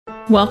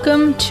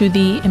Welcome to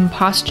the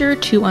Imposter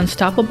to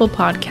Unstoppable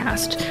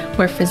podcast,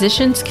 where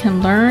physicians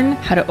can learn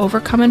how to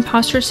overcome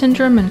imposter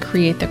syndrome and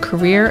create the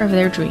career of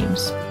their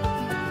dreams.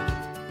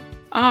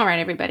 All right,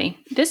 everybody.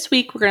 This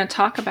week, we're going to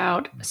talk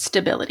about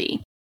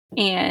stability.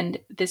 And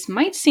this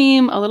might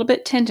seem a little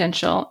bit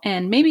tangential,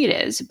 and maybe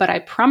it is, but I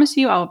promise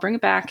you I will bring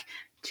it back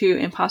to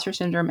imposter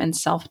syndrome and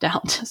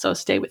self-doubt. So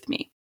stay with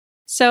me.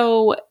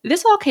 So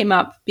this all came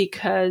up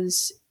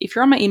because if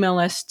you're on my email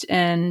list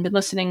and been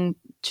listening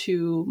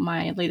to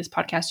my latest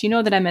podcast, you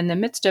know that I'm in the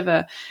midst of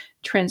a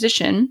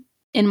transition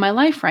in my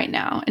life right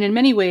now. And in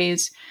many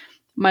ways,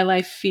 my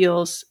life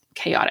feels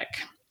chaotic.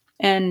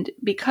 And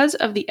because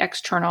of the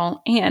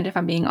external and, if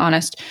I'm being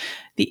honest,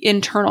 the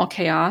internal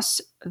chaos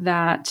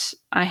that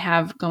I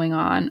have going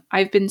on,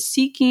 I've been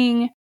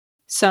seeking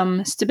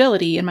some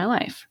stability in my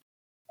life.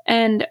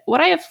 And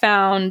what I have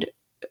found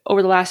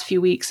over the last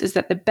few weeks is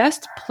that the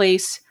best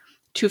place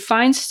to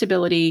find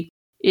stability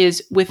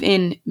is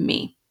within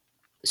me.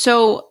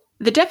 So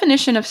the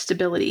definition of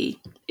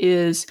stability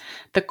is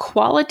the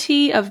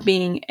quality of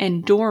being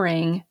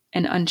enduring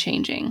and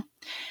unchanging.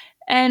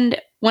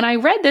 And when I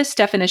read this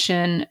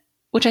definition,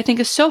 which I think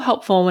is so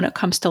helpful when it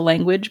comes to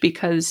language,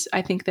 because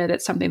I think that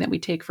it's something that we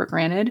take for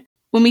granted.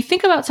 When we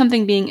think about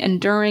something being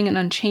enduring and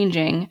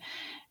unchanging,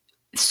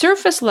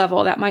 surface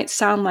level, that might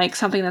sound like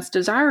something that's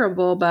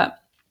desirable, but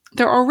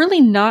there are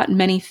really not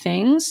many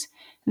things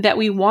that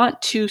we want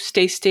to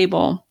stay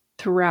stable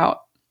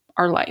throughout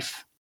our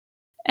life.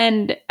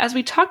 And as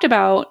we talked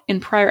about in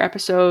prior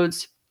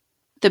episodes,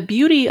 the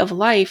beauty of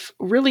life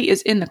really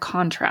is in the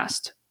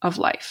contrast of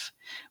life.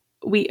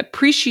 We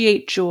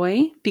appreciate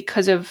joy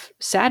because of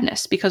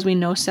sadness, because we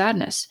know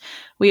sadness.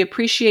 We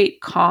appreciate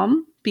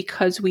calm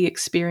because we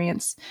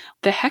experience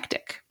the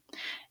hectic.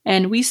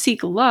 And we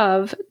seek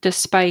love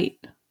despite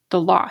the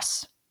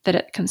loss that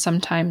it can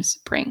sometimes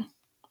bring.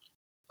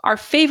 Our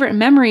favorite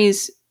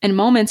memories and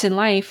moments in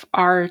life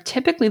are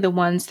typically the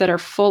ones that are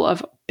full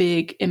of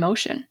big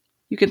emotion.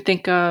 You can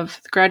think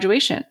of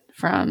graduation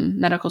from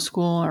medical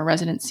school or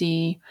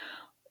residency,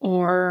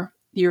 or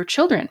your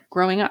children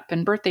growing up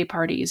and birthday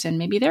parties and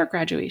maybe their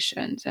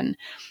graduations and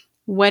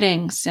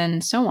weddings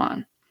and so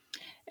on.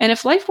 And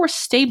if life were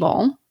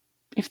stable,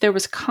 if there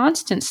was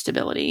constant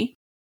stability,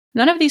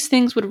 none of these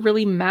things would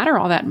really matter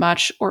all that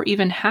much or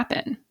even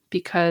happen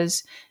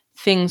because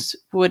things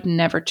would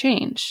never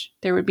change.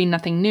 There would be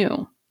nothing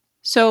new.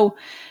 So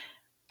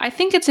I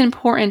think it's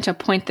important to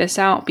point this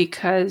out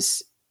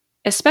because,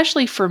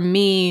 especially for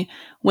me,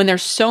 when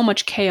there's so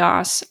much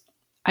chaos,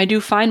 I do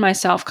find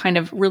myself kind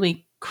of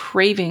really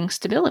craving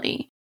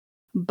stability.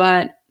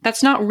 But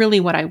that's not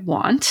really what I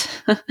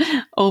want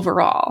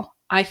overall.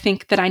 I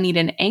think that I need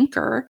an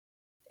anchor,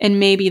 and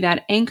maybe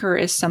that anchor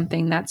is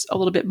something that's a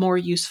little bit more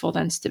useful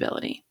than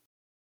stability.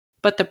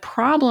 But the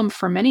problem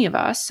for many of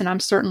us, and I'm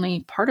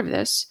certainly part of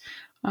this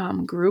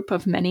group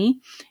of many,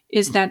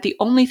 is that the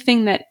only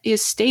thing that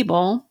is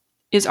stable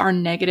is our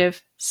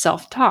negative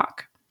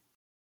self-talk.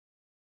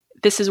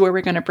 This is where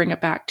we're going to bring it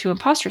back to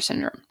imposter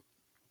syndrome.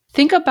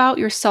 Think about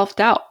your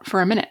self-doubt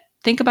for a minute.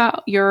 Think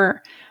about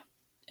your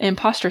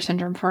imposter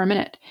syndrome for a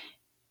minute.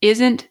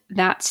 Isn't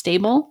that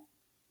stable?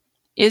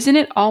 Isn't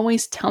it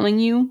always telling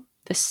you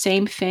the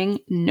same thing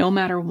no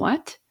matter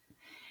what?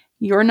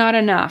 You're not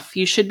enough.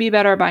 You should be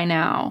better by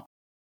now.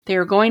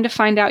 They're going to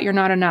find out you're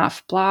not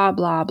enough. Blah,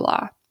 blah,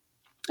 blah.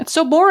 It's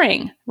so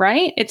boring,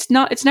 right? It's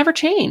never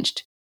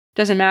changed.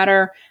 Doesn't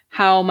matter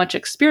how much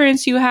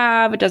experience you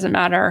have. It doesn't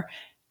matter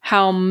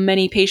how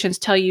many patients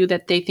tell you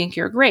that they think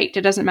you're great.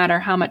 It doesn't matter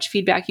how much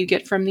feedback you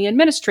get from the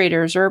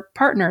administrators or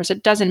partners.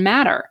 It doesn't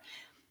matter.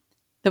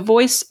 The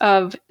voice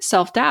of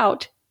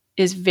self-doubt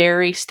is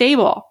very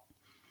stable.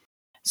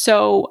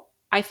 So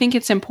I think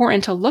it's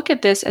important to look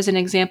at this as an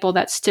example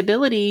that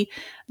stability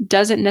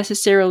doesn't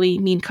necessarily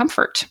mean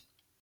comfort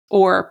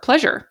or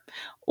pleasure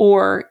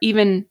or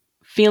even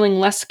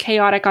feeling less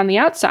chaotic on the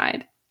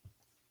outside.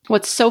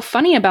 What's so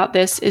funny about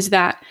this is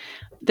that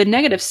the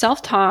negative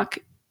self-talk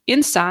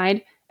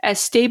inside, as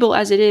stable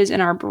as it is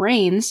in our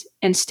brains,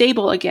 and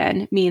stable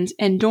again means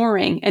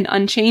enduring and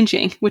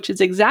unchanging, which is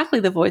exactly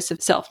the voice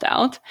of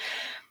self-doubt,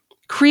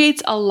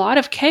 creates a lot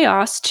of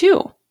chaos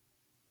too,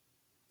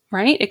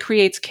 right? It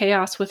creates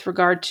chaos with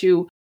regard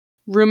to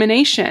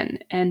rumination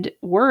and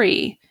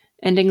worry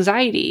and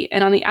anxiety.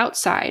 And on the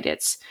outside,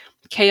 it's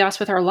chaos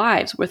with our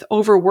lives, with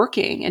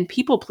overworking and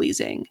people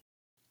pleasing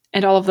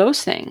and all of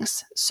those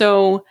things.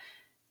 So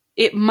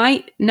it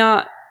might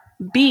not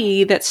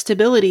be that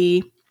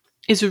stability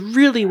is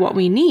really what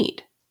we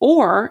need.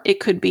 Or it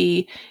could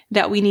be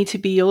that we need to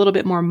be a little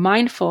bit more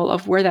mindful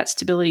of where that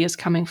stability is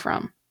coming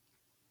from.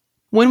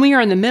 When we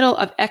are in the middle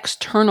of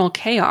external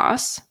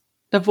chaos,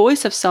 the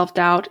voice of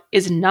self-doubt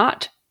is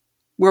not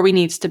where we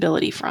need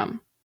stability from.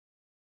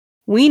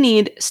 We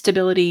need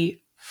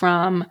stability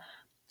from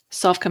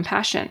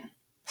self-compassion,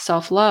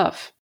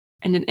 self-love,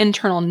 and an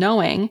internal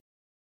knowing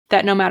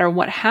that no matter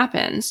what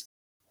happens,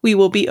 we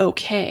will be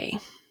okay.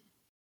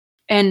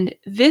 And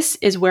this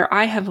is where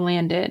I have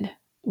landed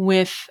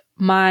with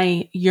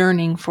my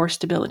yearning for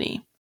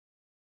stability.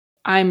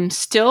 I'm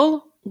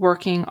still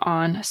working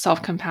on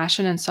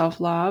self-compassion and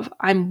self-love.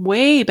 I'm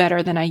way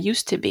better than I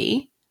used to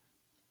be.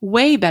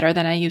 Way better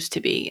than I used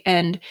to be.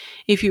 And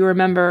if you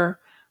remember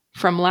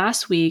from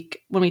last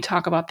week, when we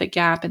talk about the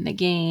gap and the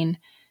gain,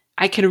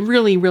 I can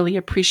really, really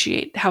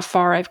appreciate how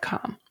far I've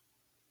come.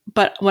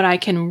 But what I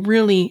can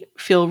really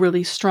feel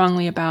really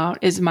strongly about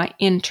is my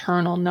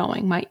internal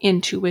knowing, my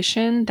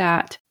intuition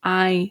that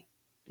I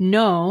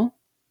know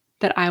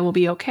that I will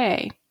be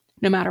okay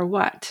no matter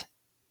what.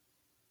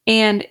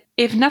 And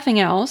if nothing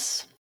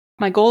else,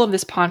 my goal of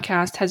this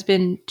podcast has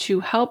been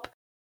to help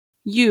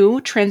you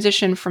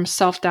transition from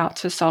self-doubt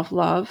to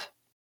self-love,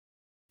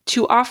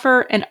 to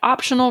offer an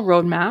optional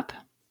roadmap,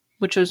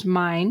 which was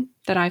mine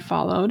that I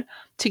followed,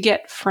 to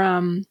get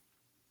from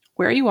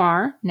where you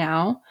are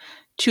now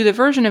to the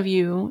version of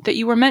you that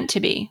you were meant to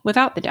be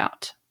without the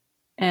doubt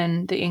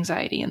and the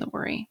anxiety and the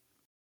worry.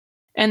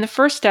 And the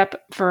first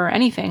step for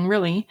anything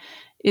really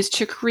is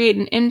to create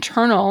an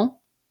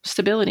internal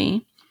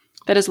stability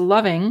that is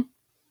loving.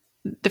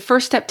 The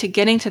first step to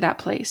getting to that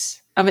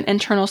place of an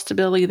internal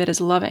stability that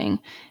is loving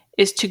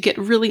is to get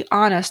really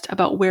honest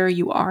about where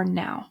you are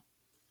now.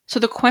 So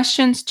the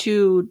questions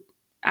to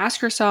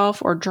ask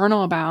yourself or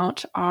journal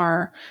about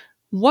are,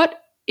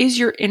 what is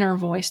your inner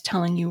voice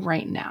telling you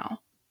right now?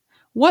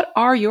 What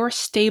are your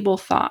stable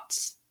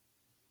thoughts?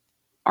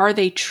 Are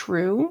they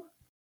true?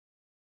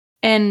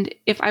 And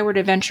if I were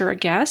to venture a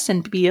guess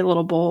and be a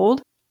little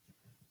bold,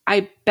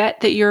 I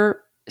bet that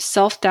your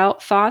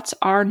self-doubt thoughts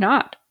are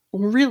not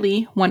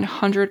really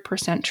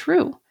 100%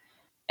 true.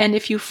 And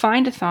if you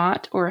find a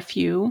thought or a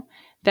few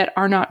that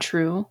are not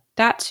true,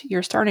 that's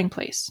your starting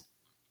place.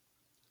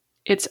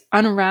 It's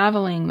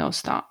unraveling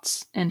those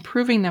thoughts and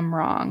proving them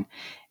wrong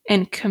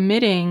and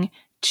committing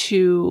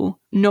to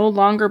no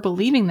longer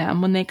believing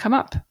them when they come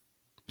up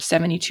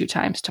 72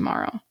 times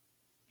tomorrow.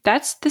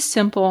 That's the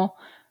simple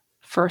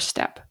first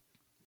step.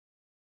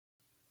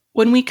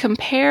 When we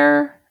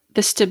compare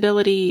the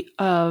stability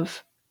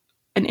of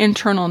an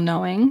internal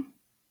knowing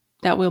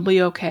that we'll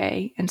be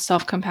okay and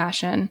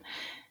self-compassion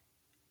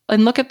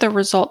and look at the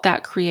result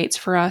that creates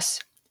for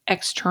us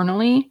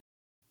externally,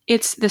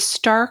 it's the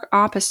stark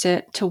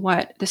opposite to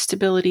what the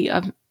stability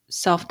of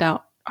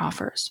self-doubt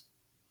offers,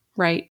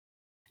 right?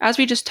 As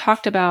we just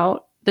talked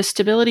about, the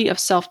stability of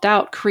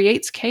self-doubt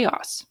creates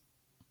chaos.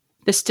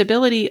 The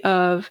stability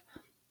of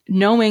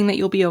knowing that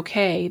you'll be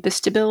okay, the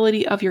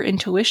stability of your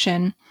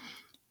intuition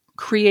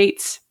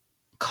creates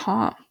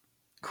calm,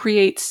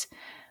 creates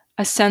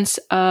a sense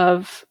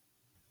of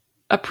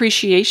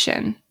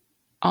appreciation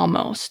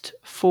almost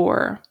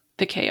for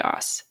the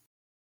chaos.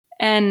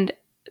 And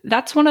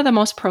that's one of the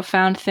most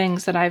profound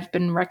things that I've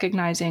been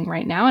recognizing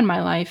right now in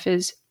my life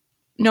is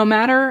no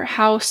matter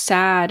how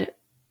sad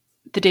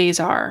the days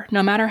are,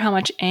 no matter how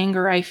much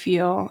anger I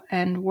feel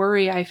and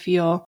worry I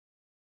feel,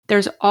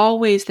 there's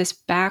always this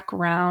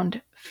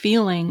background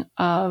feeling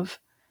of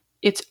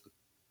it's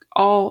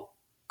all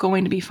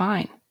going to be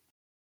fine.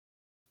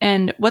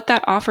 And what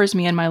that offers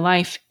me in my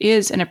life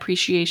is an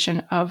appreciation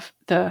of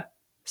the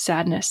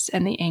sadness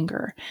and the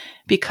anger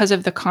because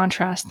of the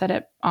contrast that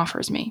it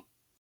offers me.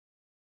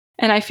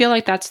 And I feel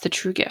like that's the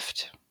true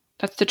gift.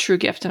 That's the true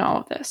gift in all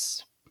of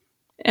this.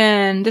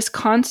 And this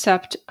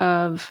concept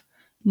of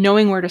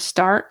knowing where to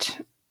start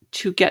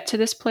to get to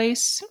this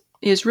place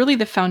is really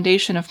the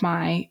foundation of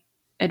my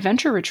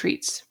adventure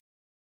retreats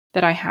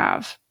that I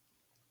have.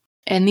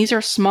 And these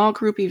are small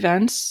group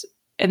events,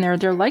 and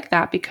they're like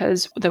that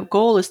because the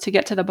goal is to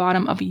get to the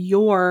bottom of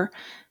your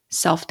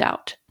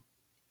self-doubt,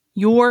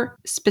 your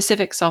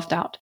specific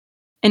self-doubt,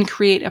 and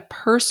create a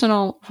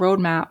personal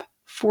roadmap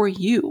for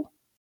you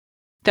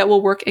that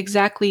will work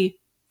exactly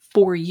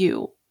for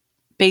you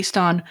based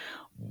on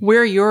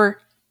where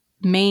your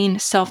main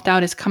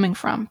self-doubt is coming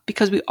from.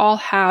 Because we all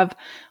have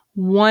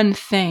one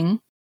thing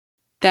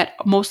that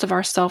most of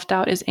our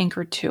self-doubt is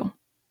anchored to.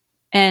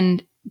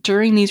 And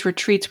during these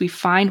retreats, we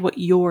find what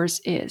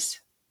yours is.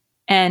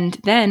 And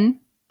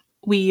then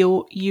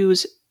we'll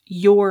use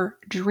your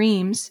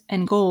dreams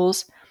and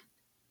goals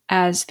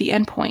as the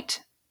endpoint.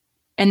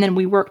 And then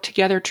we work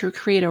together to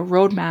create a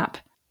roadmap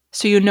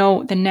so you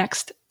know the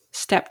next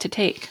step to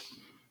take.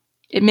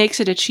 It makes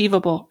it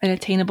achievable and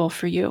attainable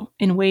for you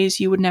in ways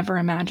you would never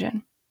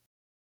imagine.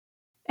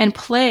 And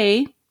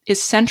play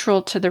is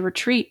central to the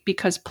retreat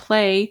because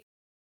play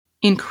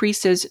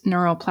increases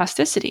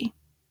neuroplasticity,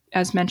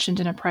 as mentioned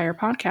in a prior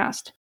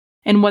podcast.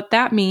 And what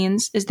that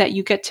means is that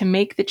you get to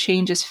make the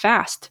changes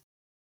fast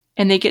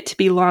and they get to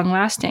be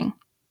long-lasting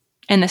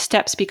and the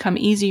steps become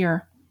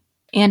easier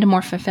and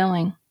more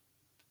fulfilling.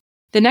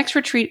 The next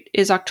retreat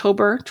is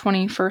October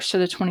 21st to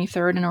the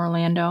 23rd in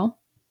Orlando.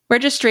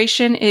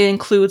 Registration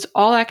includes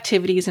all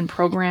activities and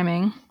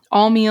programming,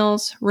 all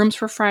meals, rooms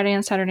for Friday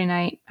and Saturday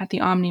night at the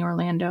Omni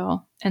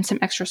Orlando, and some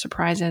extra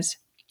surprises.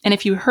 And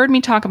if you heard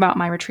me talk about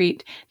my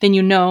retreat, then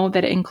you know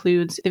that it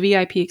includes the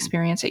VIP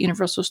experience at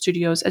Universal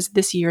Studios as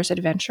this year's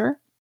adventure.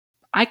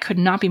 I could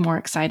not be more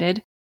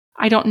excited.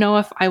 I don't know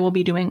if I will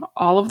be doing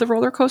all of the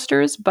roller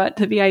coasters, but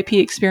the VIP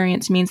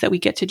experience means that we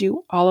get to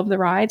do all of the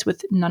rides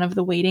with none of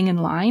the waiting in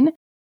line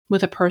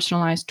with a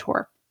personalized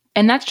tour.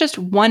 And that's just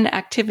one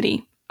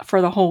activity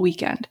for the whole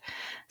weekend.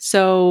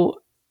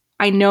 So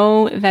I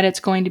know that it's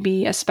going to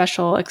be a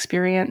special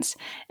experience,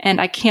 and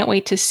I can't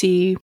wait to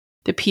see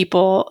the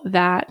people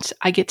that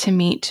I get to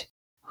meet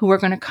who are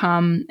going to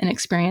come and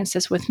experience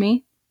this with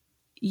me.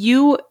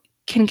 You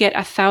can get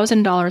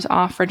 $1,000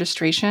 off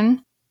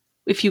registration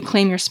if you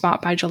claim your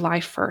spot by July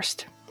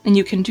 1st. And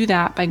you can do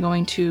that by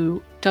going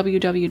to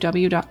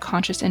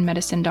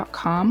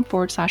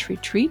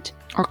www.consciousinmedicine.com/retreat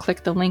or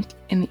click the link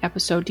in the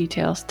episode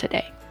details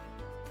today.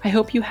 I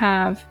hope you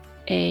have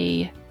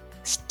a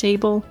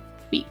stable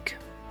week.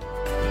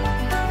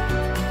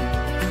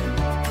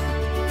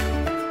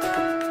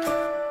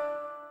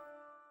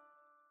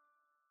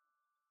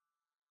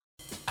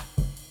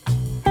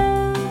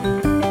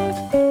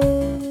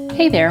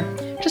 Hey there.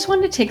 Just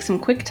wanted to take some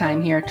quick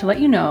time here to let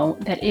you know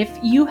that if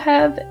you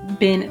have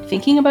been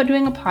thinking about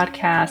doing a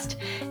podcast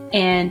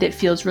and it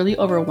feels really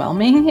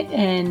overwhelming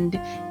and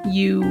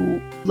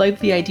you like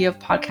the idea of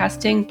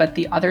podcasting, but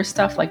the other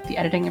stuff like the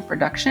editing and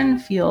production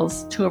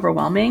feels too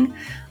overwhelming,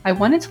 I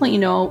wanted to let you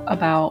know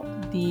about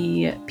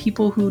the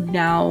people who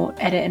now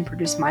edit and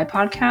produce my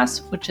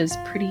podcast, which is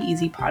Pretty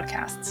Easy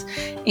Podcasts.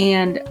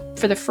 And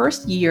for the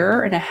first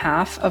year and a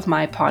half of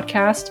my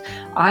podcast,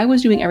 I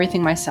was doing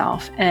everything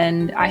myself,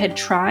 and I had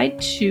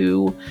tried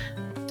to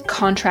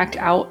contract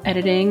out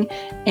editing,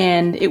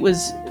 and it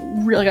was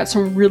really got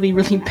some really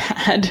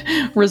bad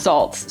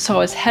results. So I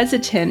was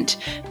hesitant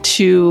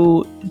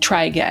to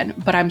try again,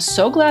 but I'm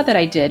so glad that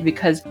I did,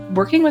 because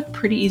working with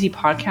Pretty Easy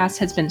Podcasts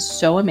has been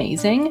so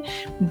amazing.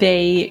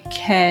 They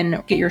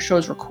can get your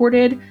shows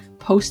recorded,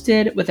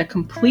 posted with a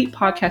complete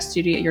podcast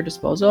studio at your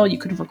disposal. You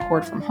could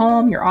record from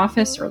home, your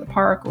office, or the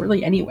park, or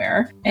really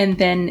anywhere. And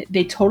then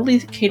they totally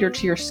cater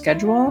to your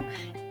schedule,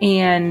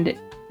 and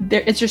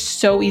it's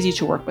just so easy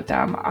to work with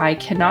them. I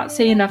cannot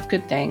say enough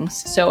good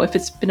things. So if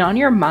it's been on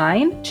your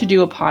mind to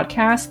do a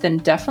podcast, then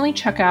definitely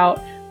check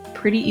out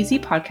Pretty Easy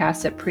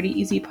Podcasts at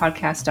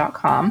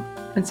prettyeasypodcast.com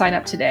and sign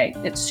up today.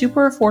 It's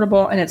super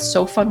affordable and it's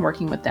so fun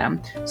working with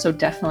them. So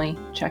definitely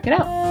check it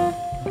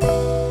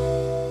out.